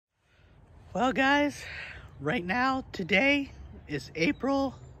Well guys, right now, today is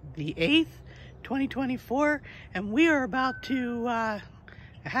April the 8th, 2024, and we are about to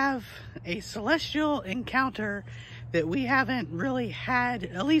have a celestial encounter that we haven't really had,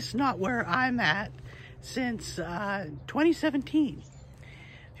 at least not where I'm at, since 2017.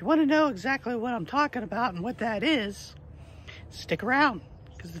 If you want to know exactly what I'm talking about and what that is, stick around,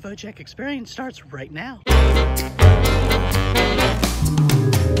 because the Vochek experience starts right now.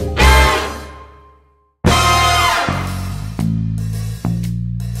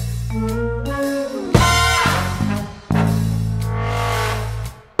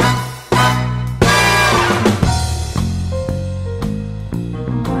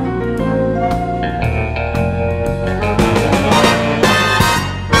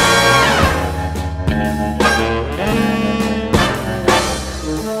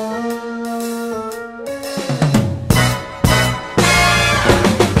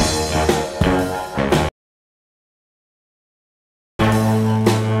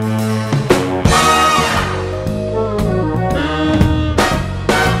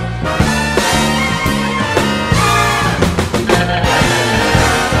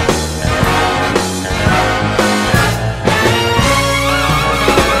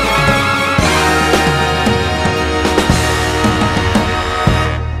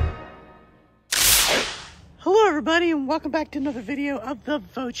 Everybody, and welcome back to another video of the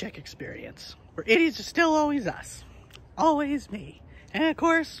Vochek experience, where idiots are still always us, always me. And of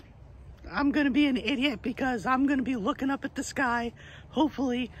course, I'm gonna be an idiot because I'm gonna be looking up at the sky,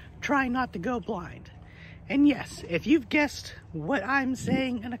 hopefully trying not to go blind. And yes, if you've guessed what I'm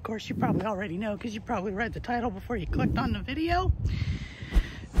saying, and of course you probably already know because you probably read the title before you clicked on the video,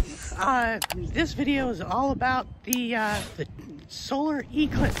 this video is all about the solar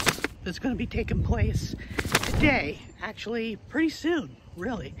eclipse that's going to be taking place today, actually pretty soon,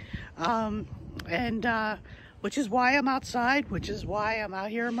 really. Which is why I'm outside, which is why I'm out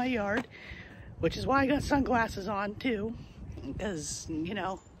here in my yard, which is why I got sunglasses on too, because, you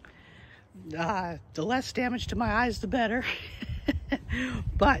know, the less damage to my eyes, the better.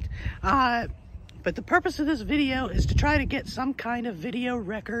 But the purpose of this video is to try to get some kind of video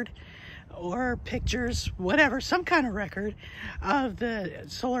record or pictures, whatever, some kind of record of the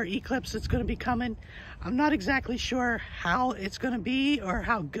solar eclipse that's going to be coming. I'm not exactly sure how it's going to be or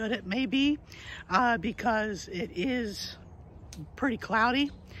how good it may be, because it is pretty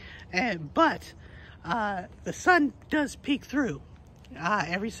cloudy, but the sun does peek through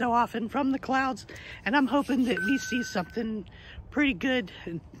every so often from the clouds, and I'm hoping that we see something pretty good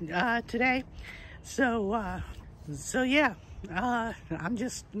today. So yeah. I'm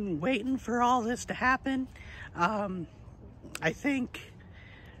just waiting for all this to happen. I think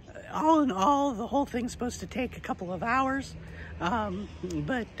all in all, the whole thing's supposed to take a couple of hours.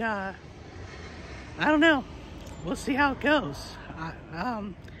 But I don't know. We'll see how it goes.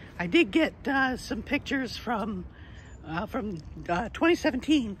 I did get some pictures from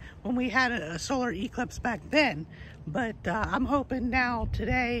 2017 when we had a solar eclipse back then. But I'm hoping now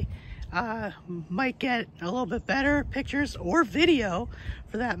today might get a little bit better pictures or video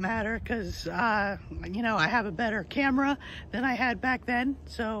for that matter, because you know, I have a better camera than I had back then,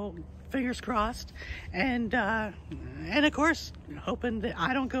 so fingers crossed. And of course, hoping that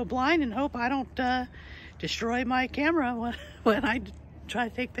I don't go blind, and hope I don't destroy my camera when I try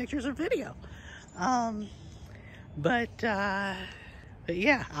to take pictures or video. But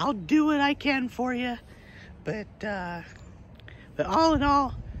yeah, I'll do what I can for you. But all in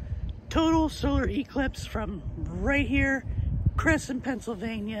all, total solar eclipse from right here, Cresson,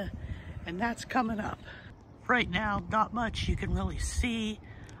 Pennsylvania, and that's coming up. Right now, not much you can really see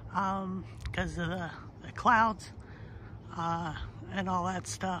because of the clouds and all that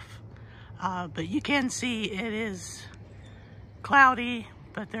stuff. But you can see it is cloudy,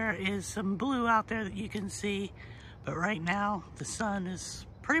 but there is some blue out there that you can see. But right now, the sun is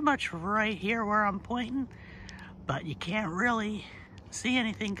pretty much right here where I'm pointing, but you can't really see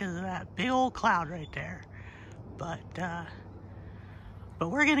anything because of that big old cloud right there. But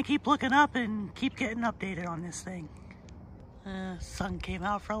we're gonna keep looking up and keep getting updated on this thing. Sun came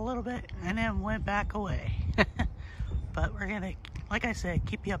out for a little bit and then went back away. But we're gonna, like I said,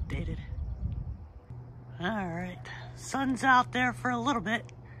 keep you updated. All right, sun's out there for a little bit,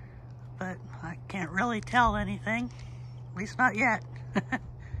 but I can't really tell anything, at least not yet.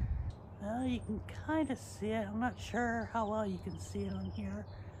 Well, you can kind of see it. I'm not sure how well you can see it on here,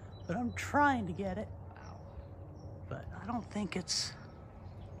 but I'm trying to get it. But I don't think it's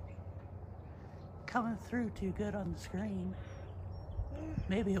coming through too good on the screen.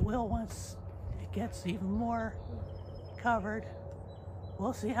 Maybe it will once it gets even more covered.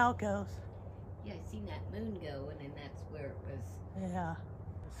 We'll see how it goes. Yeah, I seen that moon go, and then that's where it was. Yeah.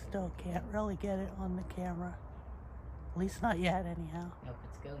 Still can't really get it on the camera. At least not yet, anyhow. Nope,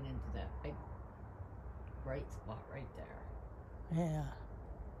 it's going into that big bright spot right there. Yeah.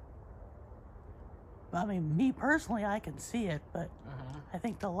 I mean, me personally, I can see it, but I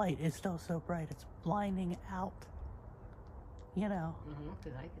think the light is still so bright, it's blinding out, you know,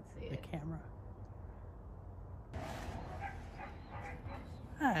 because I can see the it. camera.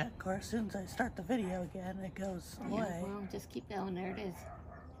 Alright, of course, as soon as I start the video again, it goes away. Yeah, well, just keep going. There it is.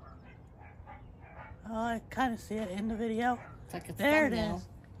 Oh, I kind of see it in the video. It's like a There thumbnail. it is.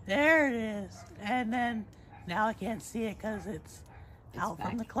 There it is. And then, now I can't see it because it's out back.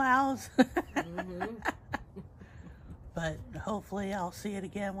 from the clouds. But hopefully I'll see it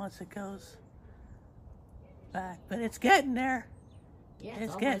again once it goes back. But it's getting there. Yeah,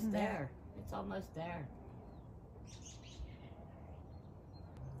 it's almost getting there. It's almost there.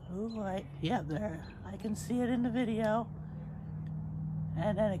 Ooh, right. Yeah, there. I can see it in the video.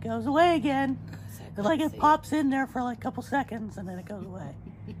 And then it goes away again. It's like it pops in there for like a couple seconds and then it goes away.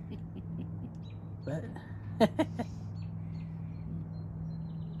 But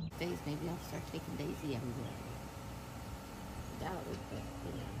Days, maybe I'll start taking Daisy everywhere. I doubt it, but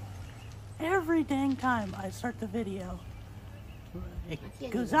you know. every dang time I start the video, it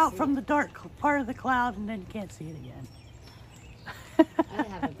can't goes even out see from it. the dark part of the cloud and then you can't see it again. I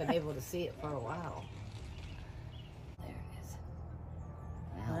haven't been able to see it for a while. There it is.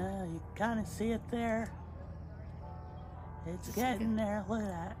 Wow. Well, you kind of see it there. It's getting there. Look at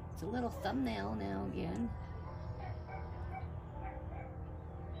that. It's a little thumbnail now again.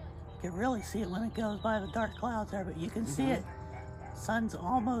 You can really see it when it goes by the dark clouds there, but you can see it. Sun's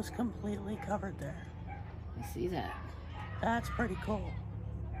almost completely covered there. I see that. That's pretty cool.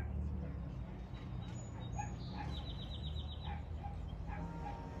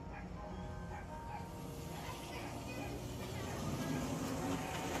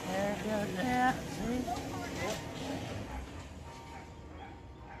 There it goes. Yeah, see?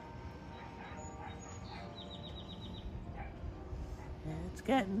 It's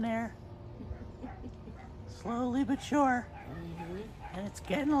getting there. Slowly but sure. And it's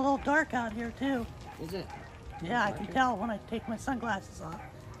getting a little dark out here too. Is it? Yeah, I can tell when I take my sunglasses off.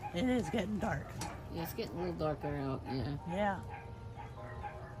 It is getting dark. Yeah, it's getting a little darker out, yeah. Yeah.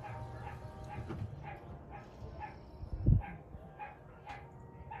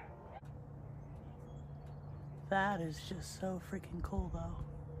 That is just so freaking cool though.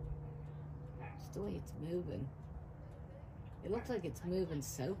 It's the way it's moving. It looks like it's moving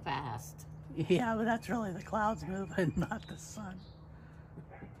so fast. Yeah, but that's really the clouds moving, not the sun.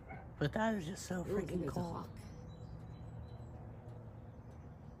 But that is just so Ooh, freaking there's a cool. hawk.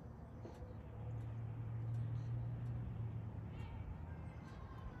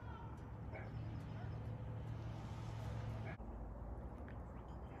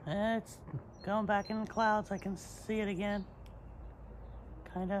 It's going back in the clouds. I can see it again.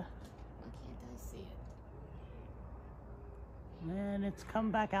 Kinda. Why can't I see it? And it's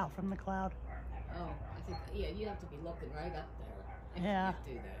come back out from the cloud. Oh, I think, yeah, you have to be looking right up there. Yeah. You can't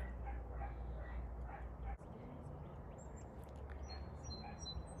do that.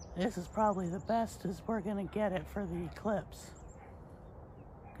 This is probably the best as we're gonna get it for the eclipse.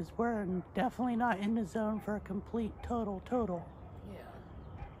 Because we're definitely not in the zone for a complete total. Yeah.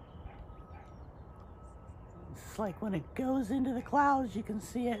 It's like when it goes into the clouds, you can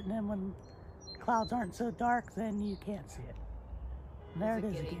see it, and then when clouds aren't so dark, then you can't see it. And there it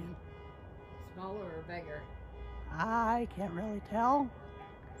is again. Smaller or bigger? I can't really tell,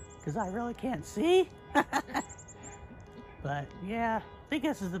 because I really can't see. But yeah, I think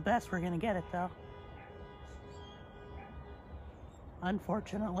this is the best we're gonna get it though.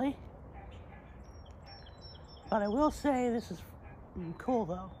 Unfortunately. But I will say this is cool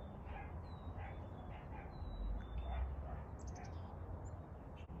though.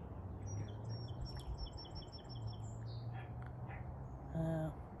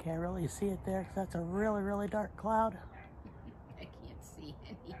 Can't really see it there because that's a really, really dark cloud. I can't see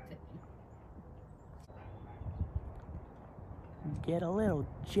anything. Get a little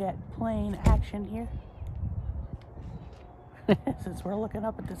jet plane action here. Since we're looking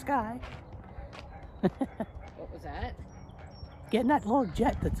up at the sky. What was that? Getting that little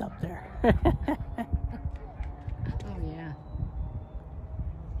jet that's up there. Oh, yeah.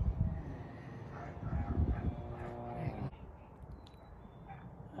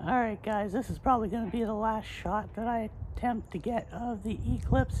 Alright guys, this is probably going to be the last shot that I attempt to get of the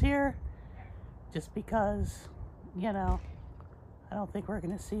eclipse here. Just because, you know, I don't think we're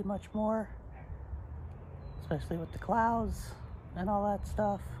going to see much more. Especially with the clouds and all that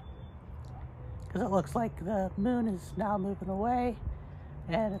stuff. because it looks like the moon is now moving away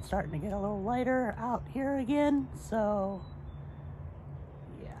and it's starting to get a little lighter out here again. So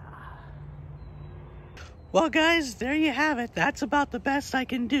yeah. Well guys, there you have it. That's about the best I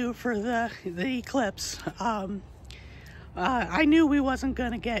can do for the eclipse. I knew we wasn't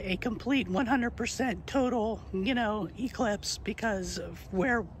going to get a complete 100% total, you know, eclipse because of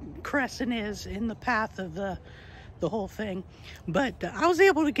where Cresson is in the path of the whole thing. But I was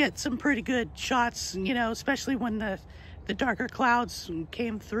able to get some pretty good shots, you know, especially when the darker clouds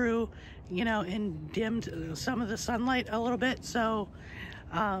came through, you know, and dimmed some of the sunlight a little bit. So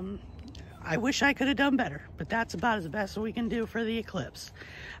I wish I could have done better, but that's about as best we can do for the eclipse.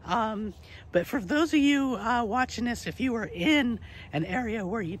 But for those of you watching this, if you were in an area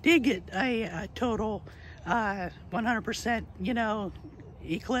where you did get a total 100%, you know,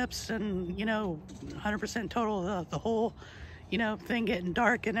 eclipse, and, you know, 100% total of the whole, you know, thing getting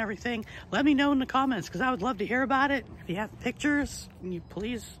dark and everything, let me know in the comments, because I would love to hear about it. If you have pictures, you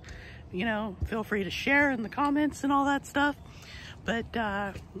please, you know, feel free to share in the comments and all that stuff. But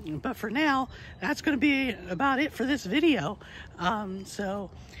for now, that's going to be about it for this video.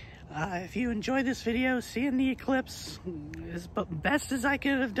 If you enjoyed this video, seeing the eclipse as best as I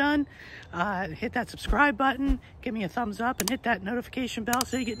could have done, hit that subscribe button, give me a thumbs up, and hit that notification bell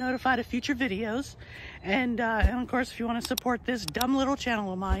so you get notified of future videos. And of course, if you want to support this dumb little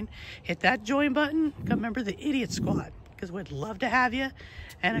channel of mine, hit that join button, become a member of the Idiot Squad, because we'd love to have you.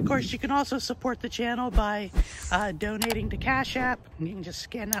 And of course, you can also support the channel by donating to Cash App. You can just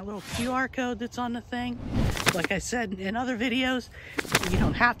scan that little QR code that's on the thing. Like I said in other videos, you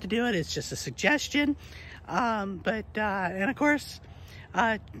don't have to do it. It's just a suggestion. And of course,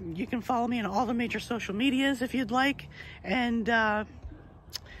 you can follow me on all the major social medias if you'd like. And I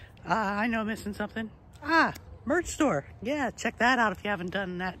know I'm missing something. Merch store. Yeah, check that out if you haven't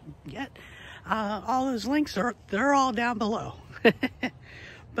done that yet. All those links they're all down below.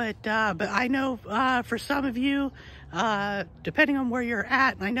 But I know for some of you, depending on where you're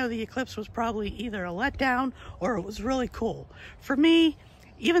at, I know the eclipse was probably either a letdown or it was really cool. For me,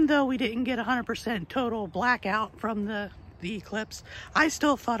 even though we didn't get 100% total blackout from the eclipse, I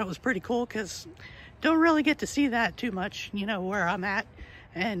still thought it was pretty cool, because don't really get to see that too much, you know, where I'm at.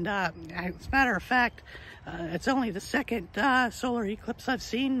 And as a matter of fact, it's only the second solar eclipse I've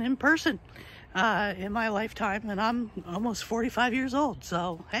seen in person in my lifetime, and I'm almost 45 years old.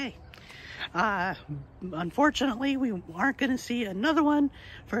 So hey, unfortunately we aren't going to see another one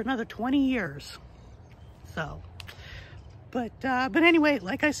for another 20 years. So but anyway,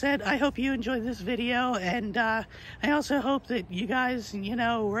 like I said, I hope you enjoyed this video, and I also hope that you guys, you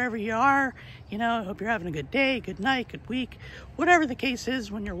know, wherever you are, you know, I hope you're having a good day, good night, good week, whatever the case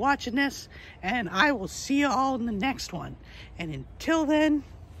is when you're watching this. And I will see you all in the next one. And until then,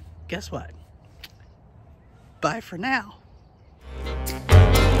 guess what? Bye for now.